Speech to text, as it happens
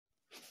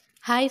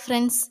Hi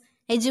friends,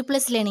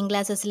 Eduplus Learning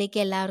ക്ലാസ്സസിലേക്ക്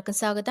എല്ലാവർക്കും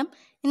സ്വാഗതം.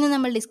 ഇന്ന്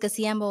നമ്മൾ ഡിസ്കസ്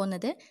ചെയ്യാൻ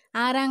പോകുന്നത്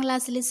 6ാം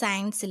ക്ലാസ്സിലെ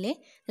സയൻസിലെ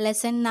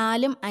ലെസൺ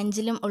 4ഉം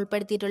 5ലും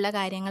ഉൾപ്പെടുത്തിയിട്ടുള്ള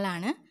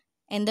കാര്യങ്ങളാണ്.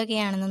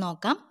 എന്തൊക്കെയാണെന്ന്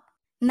നോക്കാം.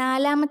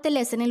 4ാമത്തെ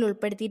ലെസണിൽ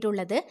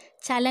ഉൾപ്പെടുത്തിയിട്ടുള്ളത്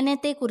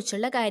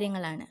ചലനത്തെക്കുറിച്ചുള്ള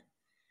കാര്യങ്ങളാണ്.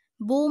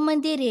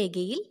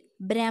 ഭൂമധ്യരേഖയിൽ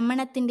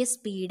ഭ്രമണത്തിൻ്റെ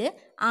സ്പീഡ്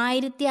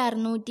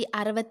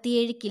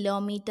 1667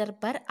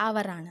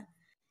 km/h ആണ്.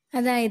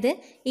 അതായത്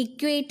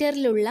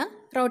ഇക്വേറ്ററിലുള്ള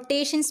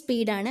റൊട്ടേഷൻ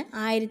സ്പീഡാണ്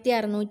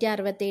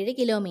 1667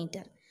 km.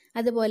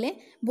 അതുപോലെ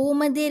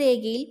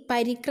ഭൂമധ്യരേഖയിൽ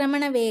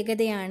പരിക്രമണ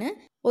വേഗതയാണ്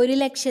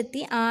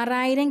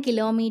 1,06,000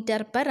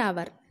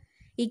 km/h.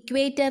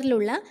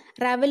 ഇക്വേറ്ററിലുള്ള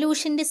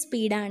റവല്യൂഷൻ്റെ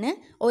സ്പീഡാണ്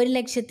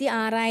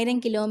 1,06,000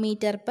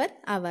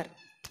 km/h.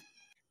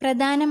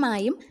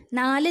 പ്രധാനമായും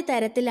 4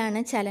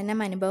 തരത്തിലാണ് ചലനം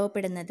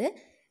അനുഭവപ്പെടുന്നത്.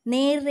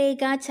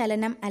 നേർരേഖാ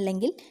ചലനം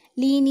അല്ലെങ്കിൽ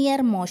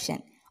ലീനിയർ മോഷൻ.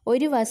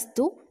 ഒരു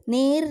വസ്തു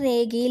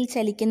നേർരേഖയിൽ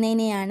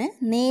ചലിക്കുന്നതിനെയാണ്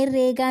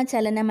നേർരേഖാ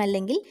ചലനം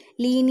അല്ലെങ്കിൽ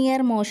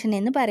ലീനിയർ മോഷൻ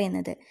എന്ന്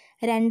പറയുന്നത്.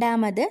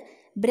 രണ്ടാമത്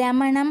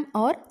ഭ്രമണം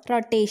ഓർ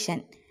റൊട്ടേഷൻ.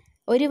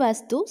 ഒരു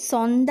വസ്തു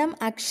സ്വന്തം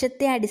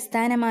അക്ഷത്തെ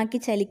അടിസ്ഥാനമാക്കി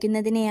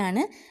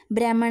ചലിക്കുന്നതിനെയാണ്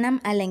ഭ്രമണം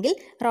അല്ലെങ്കിൽ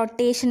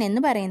റൊട്ടേഷൻ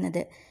എന്ന്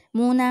പറയുന്നത്.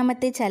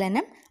 മൂന്നാമത്തെ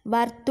ചലനം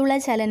വർത്തുള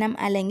ചലനം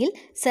അല്ലെങ്കിൽ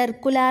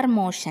സർക്കുലാർ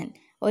മോഷൻ.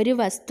 ഒരു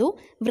വസ്തു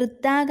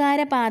വൃത്താകാര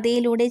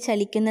പാതയിലൂടെ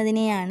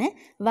ചലിക്കുന്നതിനെയാണ്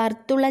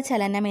വർത്തുള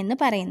ചലനം എന്ന്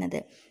പറയുന്നത്.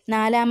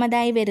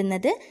 നാലാമതായി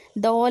വരുന്നത്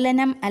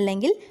ദോലനം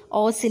അല്ലെങ്കിൽ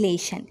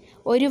ഓസിലേഷൻ.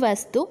 ഒരു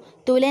വസ്തു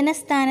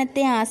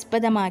തുലനസ്ഥാനത്തെ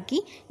ആസ്പദമാക്കി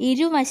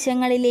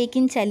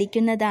ഇരുവശങ്ങളിലേക്കും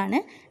ചലിക്കുന്നതാണ്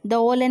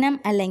ദോലനം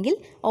അല്ലെങ്കിൽ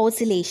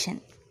ഓസിലേഷൻ.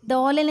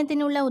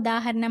 ദോലനത്തിനുള്ള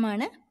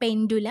ഉദാഹരണമാണ്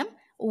പെൻഡുലം,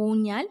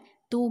 ഊഞ്ഞാൽ,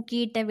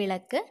 തൂക്കിയിട്ട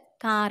വിളക്ക്,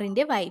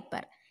 കാറിൻ്റെ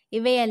വൈപ്പർ.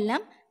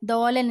 ഇവയെല്ലാം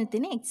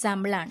ദോലനത്തിന്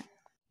എക്സാമ്പിളാണ്.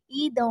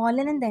 ഈ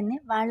ദോലനം തന്നെ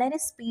വളരെ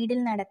സ്പീഡിൽ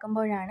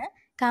നടക്കുമ്പോഴാണ്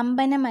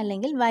കമ്പനം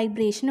അല്ലെങ്കിൽ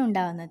വൈബ്രേഷൻ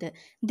ഉണ്ടാകുന്നത്.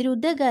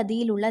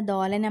 ദ്രുതഗതിയിലുള്ള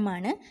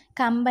ദോലനമാണ്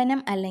കമ്പനം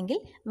അല്ലെങ്കിൽ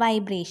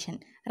വൈബ്രേഷൻ.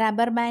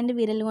 റബ്ബർ ബാൻഡ്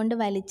വിരൽ കൊണ്ട്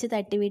വലിച്ചു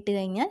തട്ടിവിട്ട്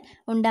കഴിഞ്ഞാൽ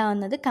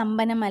ഉണ്ടാകുന്നത്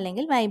കമ്പനം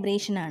അല്ലെങ്കിൽ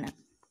വൈബ്രേഷനാണ്.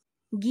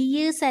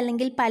 ഗിയേഴ്സ്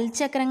അല്ലെങ്കിൽ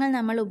പൽചക്രങ്ങൾ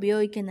നമ്മൾ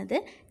ഉപയോഗിക്കുന്നത്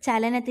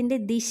ചലനത്തിൻ്റെ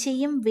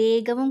ദിശയും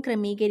വേഗവും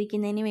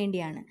ക്രമീകരിക്കുന്നതിന്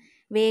വേണ്ടിയാണ്.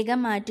 വേഗം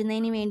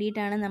മാറ്റുന്നതിന്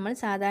വേണ്ടിയിട്ടാണ് നമ്മൾ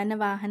സാധാരണ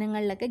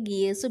വാഹനങ്ങളിലൊക്കെ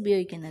ഗിയേഴ്സ്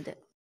ഉപയോഗിക്കുന്നത്.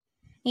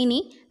 ഇനി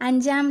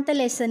 5ാമത്തെ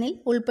ലെസണിൽ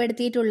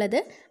ഉൾപ്പെടുത്തിയിട്ടുള്ളത്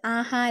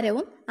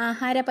ആഹാരവും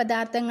ആഹാര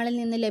പദാർത്ഥങ്ങളിൽ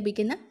നിന്ന്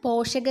ലഭിക്കുന്ന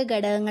പോഷക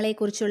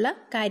ഘടകങ്ങളെക്കുറിച്ചുള്ള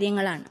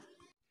കാര്യങ്ങളാണ്.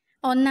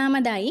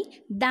 ഒന്നാമതായി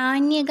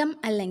ധാന്യകം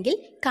അല്ലെങ്കിൽ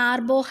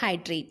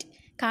കാർബോഹൈഡ്രേറ്റ്.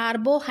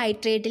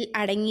 കാർബോഹൈഡ്രേറ്റിൽ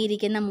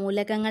അടങ്ങിയിരിക്കുന്ന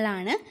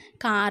മൂലകങ്ങളാണ്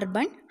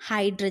കാർബൺ,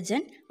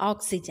 ഹൈഡ്രജൻ,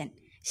 ഓക്സിജൻ.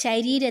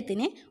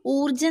 ശരീരത്തിന്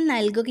ഊർജം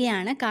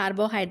നൽകുകയാണ്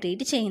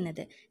കാർബോഹൈഡ്രേറ്റ്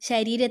ചെയ്യുന്നത്.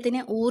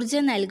 ശരീരത്തിന്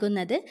ഊർജം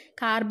നൽകുന്നത്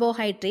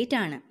കാർബോഹൈഡ്രേറ്റ്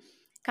ആണ്.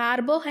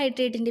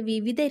 കാർബോഹൈഡ്രേറ്റിൻ്റെ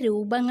വിവിധ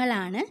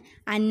രൂപങ്ങളാണ്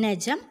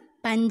അന്നജം,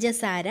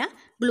 പഞ്ചസാര,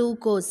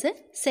 ഗ്ലൂക്കോസ്,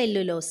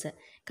 സെല്ലുലോസ്.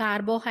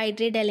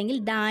 കാർബോഹൈഡ്രേറ്റ് അല്ലെങ്കിൽ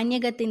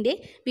ധാന്യകത്തിൻ്റെ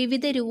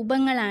വിവിധ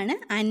രൂപങ്ങളാണ്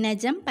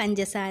അന്നജം,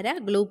 പഞ്ചസാര,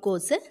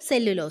 ഗ്ലൂക്കോസ്,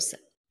 സെല്ലുലോസ്.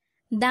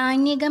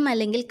 ധാന്യകം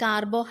അല്ലെങ്കിൽ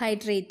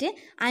കാർബോഹൈഡ്രേറ്റ്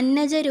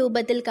അന്നജ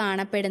രൂപത്തിൽ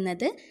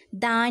കാണപ്പെടുന്നത്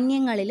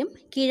ധാന്യങ്ങളിലും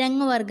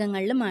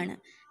കിഴങ്ങുവർഗ്ഗങ്ങളിലുമാണ്.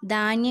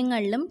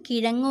 ധാന്യങ്ങളിലും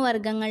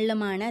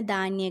കിഴങ്ങുവർഗ്ഗങ്ങളിലുമാണ്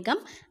ധാന്യകം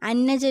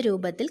അന്നജ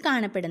രൂപത്തിൽ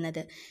കാണപ്പെടുന്നത്.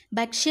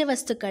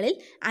 ഭക്ഷ്യവസ്തുക്കളിൽ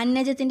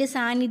അന്നജത്തിൻ്റെ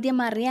സാന്നിധ്യം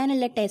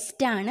അറിയാനുള്ള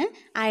ടെസ്റ്റാണ്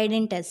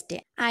അയഡിൻ ടെസ്റ്റ്.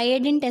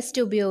 അയഡിൻ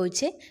ടെസ്റ്റ്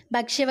ഉപയോഗിച്ച്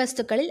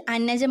ഭക്ഷ്യവസ്തുക്കളിൽ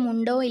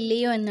അന്നജമുണ്ടോ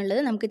ഇല്ലയോ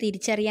എന്നുള്ളത് നമുക്ക്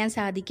തിരിച്ചറിയാൻ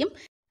സാധിക്കും.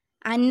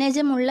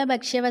 അന്നജമുള്ള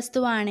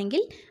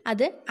ഭക്ഷ്യവസ്തുവാണെങ്കിൽ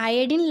അത്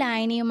അയഡിൻ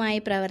ലായനിയുമായി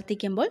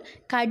പ്രവർത്തിക്കുമ്പോൾ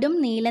കടും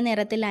നീല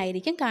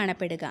നിറത്തിലായിരിക്കും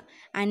കാണപ്പെടുക.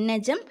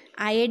 അന്നജം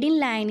അയഡിൻ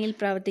ലായനിയിൽ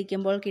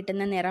പ്രവർത്തിക്കുമ്പോൾ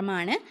കിട്ടുന്ന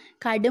നിറമാണ്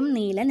കടും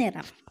നീല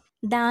നിറം.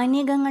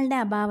 ധാന്യകങ്ങളുടെ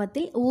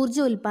അഭാവത്തിൽ ഊർജ്ജ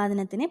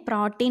ഉൽപ്പാദനത്തിന്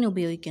പ്രോട്ടീൻ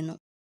ഉപയോഗിക്കുന്നു.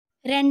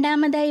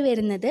 രണ്ടാമതായി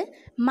വരുന്നത്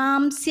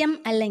മാംസ്യം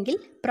അല്ലെങ്കിൽ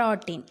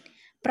പ്രോട്ടീൻ.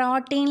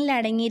 പ്രോട്ടീനിൽ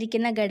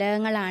അടങ്ങിയിരിക്കുന്ന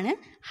ഘടകങ്ങളാണ്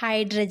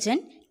hydrogen,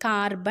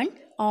 carbon,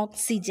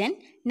 oxygen,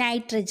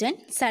 nitrogen,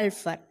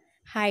 sulphur.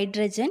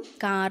 Hydrogen,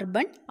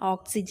 carbon,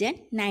 oxygen,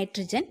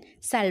 nitrogen,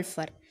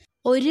 sulphur.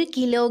 1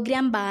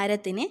 kilogram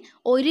ഭാരത്തിന്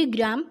 1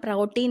 gram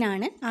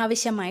പ്രോട്ടീനാണ്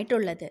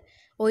ആവശ്യമായിട്ടുള്ളത്.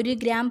 1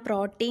 ഗ്രാം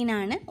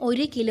പ്രോട്ടീനാണ്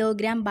 1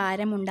 കിലോഗ്രാം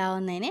ഭാരം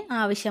ഉണ്ടാകുന്നതിന്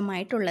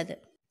ആവശ്യമായിട്ടുള്ളത്.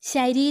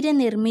 ശരീര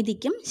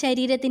നിർമ്മിതിക്കും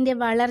ശരീരത്തിൻ്റെ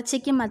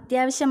വളർച്ചയ്ക്കും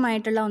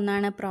അത്യാവശ്യമായിട്ടുള്ള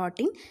ഒന്നാണ്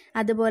പ്രോട്ടീൻ.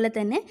 അതുപോലെ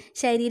തന്നെ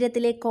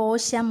ശരീരത്തിലെ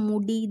കോശം,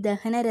 മുടി,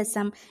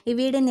 ദഹനരസം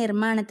ഇവയുടെ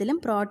നിർമ്മാണത്തിലും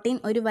പ്രോട്ടീൻ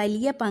ഒരു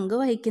വലിയ പങ്ക്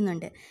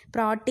വഹിക്കുന്നുണ്ട്.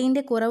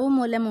 പ്രോട്ടീൻ്റെ കുറവ്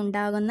മൂലം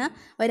ഉണ്ടാകുന്ന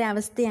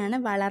ഒരവസ്ഥയാണ്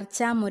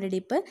വളർച്ചാ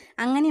മുരടിപ്പ്.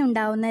 അങ്ങനെ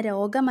ഉണ്ടാകുന്ന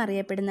രോഗം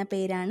അറിയപ്പെടുന്ന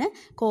പേരാണ്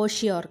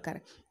കോഷിയോർക്കർ.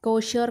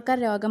 കോഷിയോർക്കർ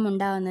രോഗം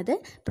ഉണ്ടാകുന്നത്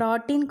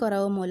പ്രോട്ടീൻ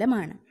കുറവ്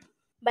മൂലമാണ്.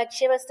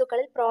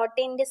 ഭക്ഷ്യവസ്തുക്കളിൽ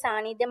പ്രോട്ടീൻ്റെ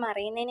സാന്നിധ്യം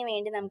അറിയുന്നതിന്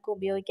വേണ്ടി നമുക്ക്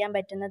ഉപയോഗിക്കാൻ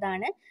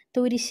പറ്റുന്നതാണ്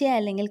തുരിശ്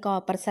അല്ലെങ്കിൽ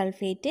copper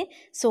sulphate,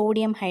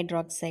 sodium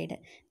hydroxide.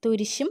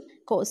 തുരിശും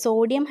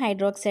sodium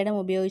ഹൈഡ്രോക്സൈഡും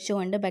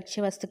ഉപയോഗിച്ചുകൊണ്ട്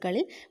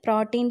ഭക്ഷ്യവസ്തുക്കളിൽ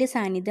പ്രോട്ടീൻ്റെ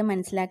സാന്നിധ്യം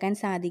മനസ്സിലാക്കാൻ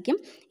സാധിക്കും.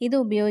 ഇത്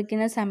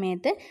ഉപയോഗിക്കുന്ന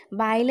സമയത്ത്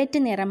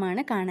വയലറ്റ്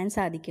നിറമാണ് കാണാൻ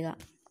സാധിക്കുക.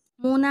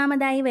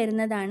 മൂന്നാമതായി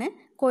വരുന്നതാണ്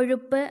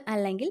കൊഴുപ്പ്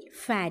അല്ലെങ്കിൽ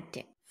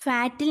ഫാറ്റ്.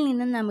 ഫാറ്റിൽ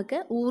നിന്നും നമുക്ക്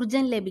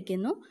ഊർജം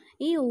ലഭിക്കുന്നു.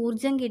 ഈ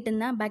ഊർജം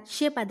കിട്ടുന്ന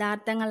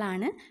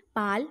ഭക്ഷ്യപദാർത്ഥങ്ങളാണ്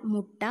പാൽ,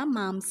 മുട്ട,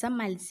 മാംസം,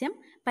 മത്സ്യം,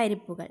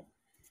 പരിപ്പുകൾ.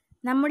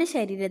 നമ്മുടെ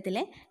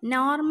ശരീരത്തിലെ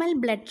നോർമൽ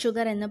ബ്ലഡ്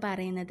ഷുഗർ എന്ന്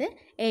പറയുന്നത്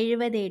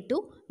 70 to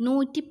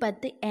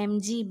 110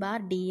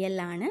 mg/dl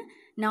ആണ്.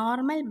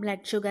 നോർമൽ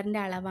ബ്ലഡ്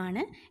ഷുഗറിൻ്റെ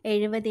അളവാണ്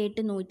 70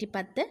 to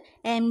 110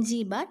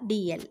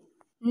 mg/dl.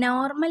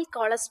 നോർമൽ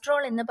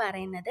കൊളസ്ട്രോൾ എന്ന്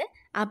പറയുന്നത്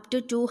അപ് ടു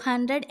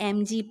 200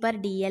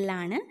 mg/dl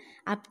ആണ്.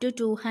 അപ് ടു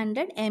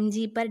 200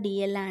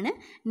 mg/dl ആണ്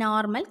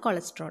നോർമൽ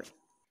കൊളസ്ട്രോൾ.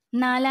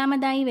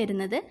 നാലാമതായി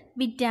വരുന്നത്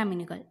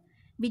വിറ്റാമിനുകൾ.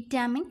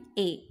 Vitamin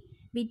A.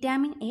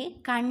 വിറ്റാമിൻ എ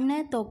കണ്ണ്,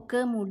 ത്വക്ക്,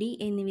 മുടി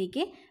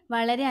എന്നിവയ്ക്ക്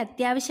വളരെ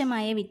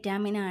അത്യാവശ്യമായ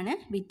വിറ്റാമിനാണ്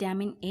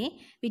വിറ്റാമിൻ എ.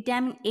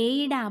 വിറ്റാമിൻ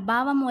എയുടെ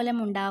അഭാവം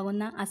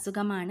മൂലമുണ്ടാകുന്ന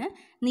അസുഖമാണ്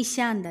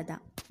നിശാന്തത.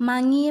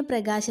 മങ്ങിയ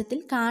പ്രകാശത്തിൽ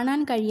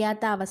കാണാൻ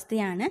കഴിയാത്ത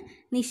അവസ്ഥയാണ്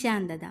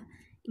നിശാന്തത.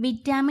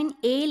 വിറ്റാമിൻ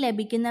എ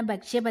ലഭിക്കുന്ന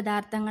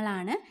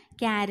ഭക്ഷ്യപദാർത്ഥങ്ങളാണ്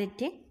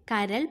ക്യാരറ്റ്,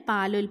 കരൾ,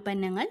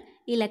 പാലുൽപ്പന്നങ്ങൾ,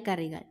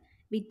 ഇലക്കറികൾ.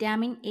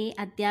 വിറ്റാമിൻ എ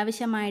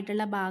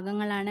അത്യാവശ്യമായിട്ടുള്ള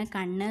ഭാഗങ്ങളാണ്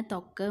കണ്ണ്,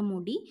 ത്വക്ക്,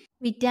 മുടി.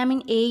 വിറ്റാമിൻ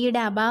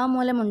എയുടെ അഭാവം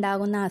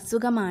മൂലമുണ്ടാകുന്ന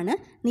അസുഖമാണ്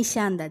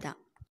നിശാന്തത.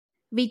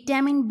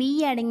 വിറ്റാമിൻ ബി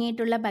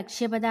അടങ്ങിയിട്ടുള്ള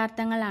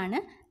ഭക്ഷ്യപദാർത്ഥങ്ങളാണ്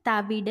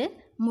തവിട്,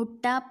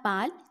 മുട്ട,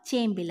 പാൽ,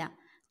 ചേമ്പില.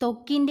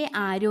 ത്വക്കിൻ്റെ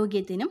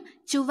ആരോഗ്യത്തിനും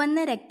ചുവന്ന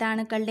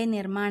രക്താണുക്കളുടെ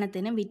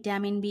നിർമ്മാണത്തിനും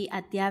വിറ്റാമിൻ ബി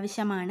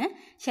അത്യാവശ്യമാണ്.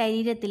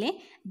 ശരീരത്തിലെ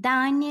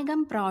ധാന്യകം,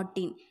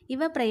 പ്രോട്ടീൻ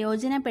ഇവ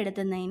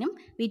പ്രയോജനപ്പെടുത്തുന്നതിനും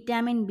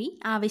വിറ്റാമിൻ ബി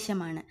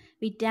ആവശ്യമാണ്.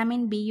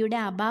 വിറ്റാമിൻ ബിയുടെ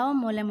അഭാവം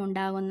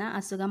മൂലമുണ്ടാകുന്ന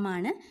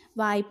അസുഖമാണ്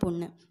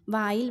വായ്പുണ്ണ്.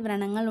 വായിൽ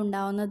വ്രണങ്ങൾ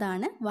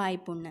ഉണ്ടാവുന്നതാണ്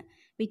വായ്പുണ്ണ്.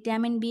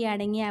 വിറ്റാമിൻ ബി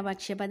അടങ്ങിയ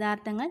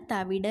ഭക്ഷ്യപദാർത്ഥങ്ങൾ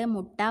തവിട്,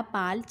 മുട്ട,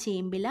 പാൽ,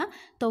 ചേമ്പില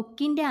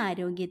ത്വക്കിൻ്റെ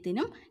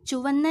ആരോഗ്യത്തിനും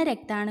ചുവന്ന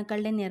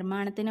രക്താണുക്കളുടെ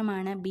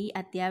നിർമ്മാണത്തിനുമാണ് ബി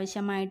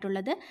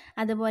അത്യാവശ്യമായിട്ടുള്ളത്.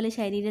 അതുപോലെ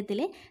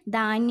ശരീരത്തിലെ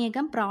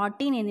ധാന്യകം,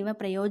 പ്രോട്ടീൻ എന്നിവ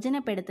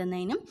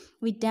പ്രയോജനപ്പെടുത്തുന്നതിനും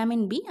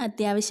വിറ്റാമിൻ ബി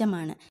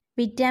അത്യാവശ്യമാണ്.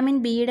 വിറ്റാമിൻ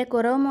ബിയുടെ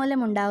കുറവ്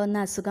മൂലമുണ്ടാകുന്ന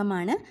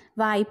അസുഖമാണ്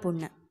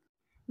വായ്പുണ്ണ്.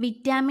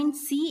 വിറ്റാമിൻ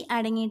സി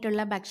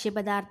അടങ്ങിയിട്ടുള്ള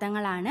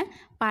ഭക്ഷ്യപദാർത്ഥങ്ങളാണ്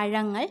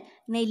പഴങ്ങൾ,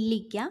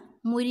 നെല്ലിക്ക,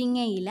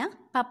 മുരിങ്ങയില,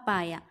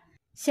 പപ്പായ.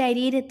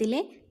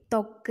 ശരീരത്തിലെ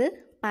ത്വക്ക്,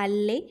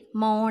 പല്ല്,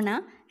 മോണ,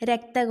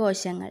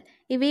 രക്തകോശങ്ങൾ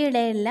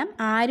ഇവയുടെയെല്ലാം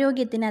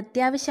ആരോഗ്യത്തിന്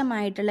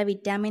അത്യാവശ്യമായിട്ടുള്ള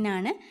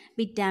വിറ്റാമിനാണ്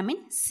വിറ്റാമിൻ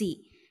സി.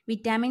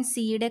 വിറ്റാമിൻ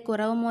സിയുടെ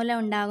കുറവ് മൂലം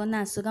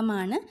ഉണ്ടാകുന്ന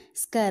അസുഖമാണ്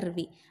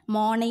സ്കർവി.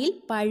 മോണയിൽ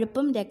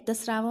പഴുപ്പും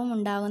രക്തസ്രാവവും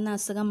ഉണ്ടാകുന്ന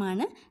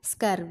അസുഖമാണ്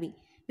സ്കർവി.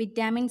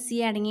 വിറ്റാമിൻ സി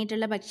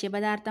അടങ്ങിയിട്ടുള്ള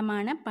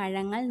ഭക്ഷ്യപദാർത്ഥമാണ്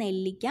പഴങ്ങൾ,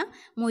 നെല്ലിക്ക,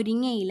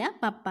 മുരിങ്ങയില,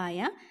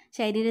 പപ്പായ.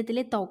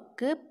 ശരീരത്തിലെ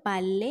ത്വക്ക്,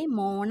 പല്ല്,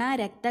 മോണ,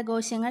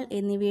 രക്തകോശങ്ങൾ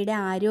എന്നിവയുടെ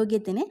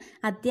ആരോഗ്യത്തിന്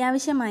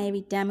അത്യാവശ്യമായ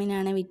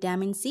വിറ്റാമിനാണ്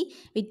വിറ്റാമിൻ സി.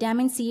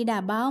 വിറ്റാമിൻ സിയുടെ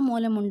അഭാവം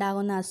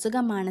മൂലമുണ്ടാകുന്ന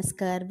അസുഖമാണ്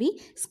സ്കർവി.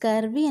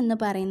 സ്കർവി എന്ന്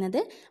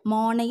പറയുന്നത്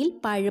മോണയിൽ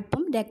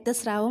പഴുപ്പും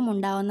രക്തസ്രാവവും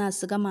ഉണ്ടാകുന്ന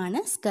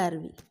അസുഖമാണ്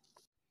സ്കർവി.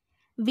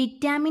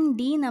 വിറ്റാമിൻ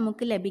ഡി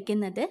നമുക്ക്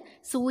ലഭിക്കുന്നത്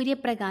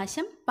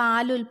സൂര്യപ്രകാശം,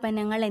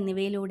 പാലുൽപ്പന്നങ്ങൾ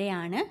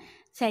എന്നിവയിലൂടെയാണ്.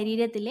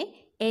 ശരീരത്തിലെ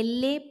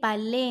എല്ല്,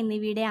 പല്ല്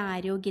എന്നിവയുടെ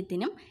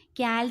ആരോഗ്യത്തിനും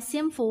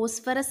കാൽസ്യം,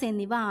 ഫോസ്ഫറസ്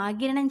എന്നിവ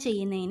ആഗിരണം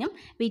ചെയ്യുന്നതിനും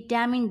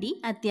വിറ്റാമിൻ ഡി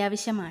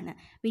അത്യാവശ്യമാണ്.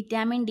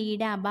 വിറ്റാമിൻ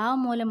ഡിയുടെ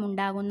അഭാവം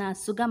മൂലമുണ്ടാകുന്ന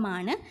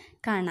അസുഖമാണ്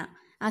കണ.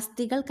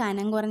 അസ്ഥികൾ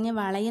കനം കുറഞ്ഞ്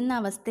വളയുന്ന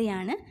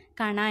അവസ്ഥയാണ്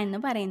കണ എന്ന്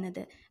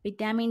പറയുന്നത്.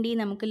 വിറ്റാമിൻ ഡി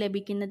നമുക്ക്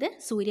ലഭിക്കുന്നത്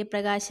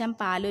സൂര്യപ്രകാശം,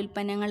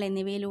 പാലുൽപ്പന്നങ്ങൾ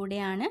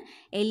എന്നിവയിലൂടെയാണ്.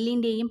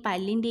 എല്ലിൻ്റെയും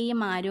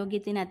പല്ലിൻ്റെയും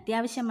ആരോഗ്യത്തിന്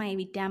അത്യാവശ്യമായ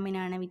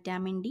വിറ്റാമിനാണ്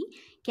വിറ്റാമിൻ ഡി.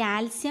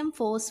 കാൽസ്യം,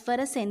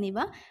 ഫോസ്ഫറസ് എന്നിവ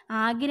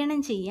ആഗിരണം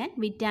ചെയ്യാൻ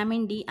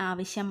വിറ്റാമിൻ ഡി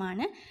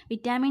ആവശ്യമാണ്.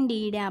 വിറ്റാമിൻ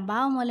ഡിയുടെ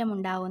അഭാവം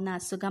മൂലമുണ്ടാകുന്ന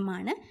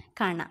അസുഖമാണ്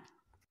കണ.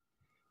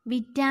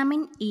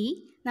 വിറ്റാമിൻ ഇ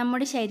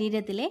നമ്മുടെ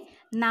ശരീരത്തിലെ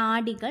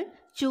നാഡികൾ,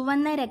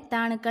 ചുവന്ന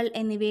രക്താണുക്കൾ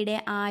എന്നിവയുടെ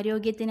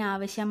ആരോഗ്യത്തിന്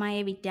ആവശ്യമായ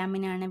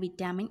വിറ്റാമിനാണ്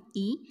വിറ്റാമിൻ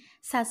ഇ.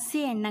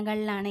 സസ്യ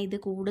എണ്ണകളിലാണ് ഇത്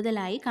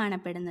കൂടുതലായി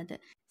കാണപ്പെടുന്നത്.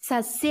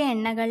 സസ്യ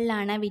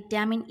എണ്ണകളിലാണ്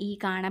വിറ്റാമിൻ ഇ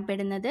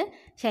കാണപ്പെടുന്നത്.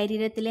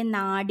 ശരീരത്തിലെ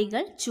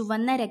നാഡികൾ,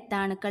 ചുവന്ന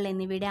രക്താണുക്കൾ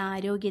എന്നിവയുടെ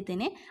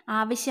ആരോഗ്യത്തിന്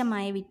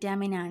ആവശ്യമായ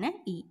വിറ്റാമിനാണ്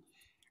ഇ.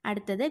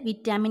 അടുത്തത്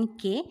വിറ്റാമിൻ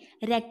കെ.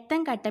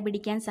 രക്തം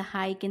കട്ടപിടിക്കാൻ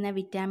സഹായിക്കുന്ന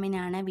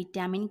വിറ്റാമിനാണ്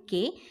വിറ്റാമിൻ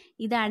കെ.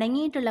 ഇത്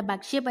അടങ്ങിയിട്ടുള്ള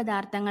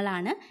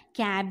ഭക്ഷ്യപദാർത്ഥങ്ങളാണ്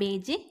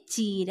ക്യാബേജ്,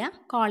 ചീര,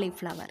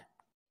 കോളിഫ്ലവർ.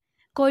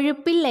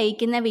 കൊഴുപ്പിൽ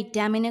ലയിക്കുന്ന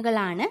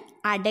വിറ്റാമിനുകളാണ്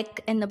അഡക്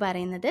എന്ന്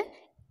പറയുന്നത്.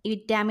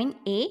 Vitamin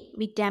A,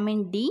 vitamin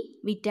D,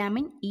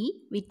 vitamin E,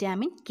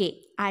 vitamin K.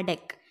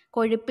 അഡക്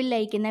കൊഴുപ്പിൽ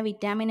ലയിക്കുന്ന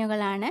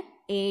വിറ്റാമിനുകളാണ്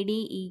എ, ഡി,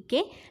 ഇ,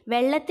 കെ.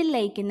 വെള്ളത്തിൽ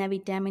ലയിക്കുന്ന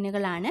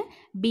വിറ്റാമിനുകളാണ്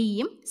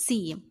ബിയും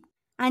സിയും.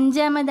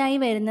 അഞ്ചാമതായി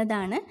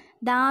വരുന്നതാണ്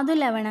ധാതു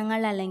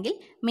ലവണങ്ങൾ അല്ലെങ്കിൽ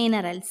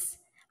മിനറൽസ്.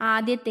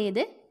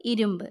 ആദ്യത്തേത്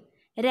ഇരുമ്പ്.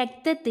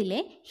 രക്തത്തിലെ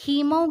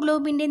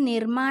ഹീമോഗ്ലോബിൻ്റെ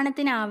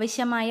നിർമ്മാണത്തിന്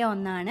ആവശ്യമായ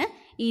ഒന്നാണ്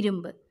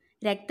ഇരുമ്പ്.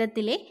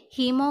 രക്തത്തിലെ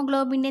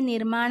ഹീമോഗ്ലോബിൻ്റെ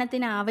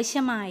നിർമ്മാണത്തിന്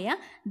ആവശ്യമായ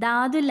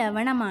ധാതു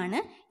ലവണമാണ്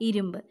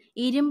ഇരുമ്പ്.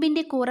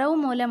 ഇരുമ്പിൻ്റെ കുറവ്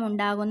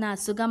മൂലമുണ്ടാകുന്ന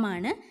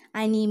അസുഖമാണ്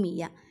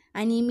അനീമിയ.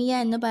 അനീമിയ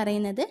എന്ന്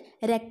പറയുന്നത്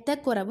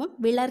രക്തക്കുറവും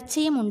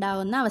വിളർച്ചയും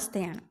ഉണ്ടാകുന്ന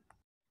അവസ്ഥയാണ്.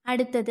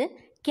 അടുത്തത്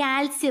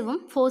കാൽസ്യവും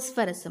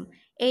ഫോസ്ഫറസും.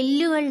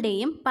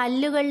 എല്ലുകളുടെയും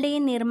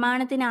പല്ലുകളുടെയും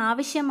നിർമ്മാണത്തിന്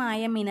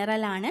ആവശ്യമായ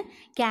മിനറലാണ്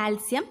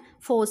കാൽസ്യം,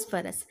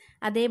 ഫോസ്ഫറസ്.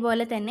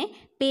 അതേപോലെ തന്നെ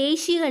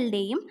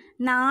പേശികളുടെയും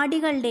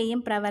നാഡികളുടെയും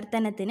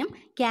പ്രവർത്തനത്തിനും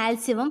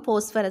കാൽസ്യവും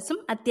ഫോസ്ഫറസും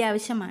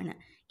അത്യാവശ്യമാണ്.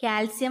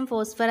 കാൽസ്യം,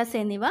 ഫോസ്ഫറസ്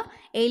എന്നിവ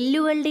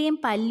എല്ലുകളുടെയും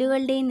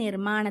പല്ലുകളുടെയും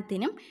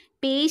നിർമ്മാണത്തിനും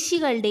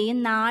പേശികളുടെയും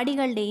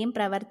നാഡികളുടെയും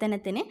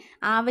പ്രവർത്തനത്തിന്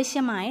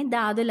ആവശ്യമായ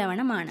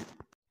ധാതുലവണമാണ്.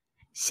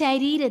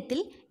 ശരീരത്തിൽ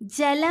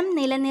ജലം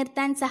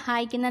നിലനിർത്താൻ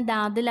സഹായിക്കുന്ന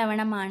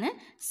ധാതുലവണമാണ്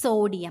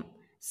സോഡിയം.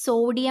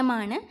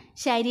 സോഡിയമാണ്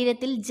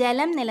ശരീരത്തിൽ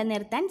ജലം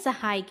നിലനിർത്താൻ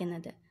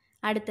സഹായിക്കുന്നത്.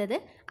 അടുത്തത്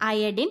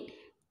അയഡിൻ.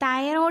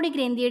 തൈറോയ്ഡ്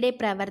ഗ്രന്ഥിയുടെ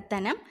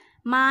പ്രവർത്തനം,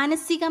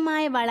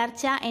 മാനസികമായ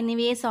വളർച്ച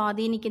എന്നിവയെ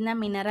സ്വാധീനിക്കുന്ന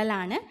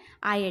മിനറലാണ്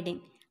അയഡിൻ.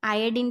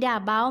 അയഡിൻ്റെ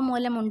അഭാവം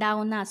മൂലം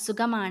ഉണ്ടാകുന്ന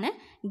അസുഖമാണ്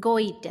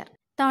ഗോയിറ്റർ.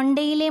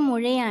 തൊണ്ടയിലെ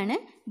മുഴയാണ്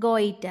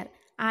ഗോയിറ്റർ.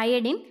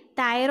 അയഡിൻ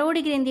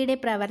തൈറോയ്ഡ് ഗ്രന്ഥിയുടെ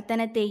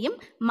പ്രവർത്തനത്തെയും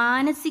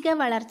മാനസിക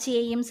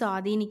വളർച്ചയെയും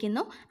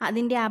സ്വാധീനിക്കുന്നു.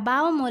 അതിൻ്റെ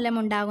അഭാവം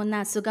മൂലമുണ്ടാകുന്ന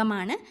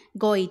അസുഖമാണ്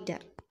ഗോയിറ്റർ.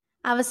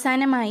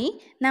 അവസാനമായി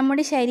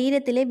നമ്മുടെ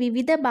ശരീരത്തിലെ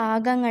വിവിധ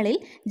ഭാഗങ്ങളിൽ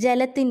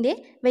ജലത്തിൻ്റെ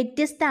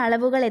വ്യത്യസ്ത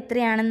അളവുകൾ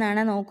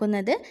എത്രയാണെന്നാണ്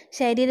നോക്കുന്നത്.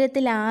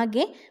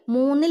 ശരീരത്തിലാകെ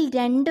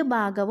 2/3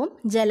 ഭാഗവും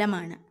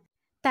ജലമാണ്.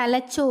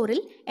 തലച്ചോറിൽ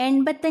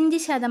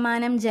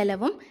 85%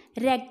 ജലവും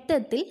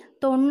രക്തത്തിൽ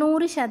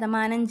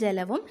 90%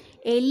 ജലവും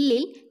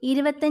എല്ലിൽ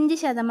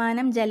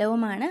 25%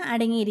 ജലവുമാണ്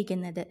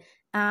അടങ്ങിയിരിക്കുന്നത്.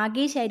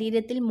 ആകെ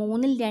ശരീരത്തിൽ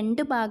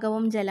 2/3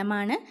 ഭാഗവും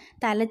ജലമാണ്.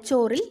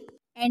 തലച്ചോറിൽ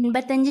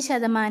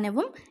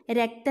 85%,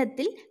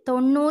 രക്തത്തിൽ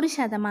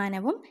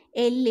 90%,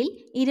 എല്ലിൽ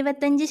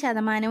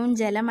 25%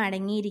 ജലം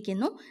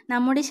അടങ്ങിയിരിക്കുന്നു.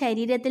 നമ്മുടെ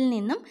ശരീരത്തിൽ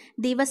നിന്നും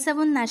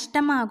ദിവസവും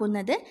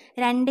നഷ്ടമാകുന്നത്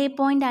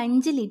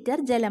 2.5 ലിറ്റർ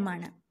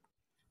ജലമാണ്.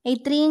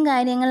 ഇത്രയും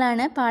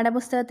കാര്യങ്ങളാണ്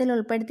പാഠപുസ്തകത്തിൽ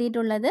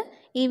ഉൾപ്പെടുത്തിയിട്ടുള്ളത്.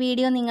 ഈ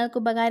വീഡിയോ നിങ്ങൾക്ക്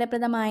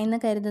ഉപകാരപ്രദമായെന്ന്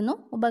കരുതുന്നു.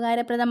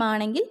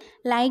 ഉപകാരപ്രദമാണെങ്കിൽ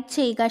ലൈക്ക്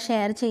ചെയ്യുക,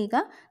 ഷെയർ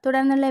ചെയ്യുക.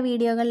 തുടർന്നുള്ള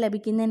വീഡിയോകൾ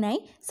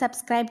ലഭിക്കുന്നതിനായി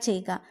സബ്സ്ക്രൈബ്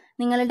ചെയ്യുക.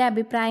 നിങ്ങളുടെ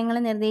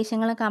അഭിപ്രായങ്ങളും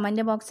നിർദ്ദേശങ്ങളും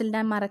കമൻറ്റ് ബോക്സിൽ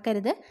ഇടാൻ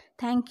മറക്കരുത്.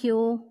 താങ്ക്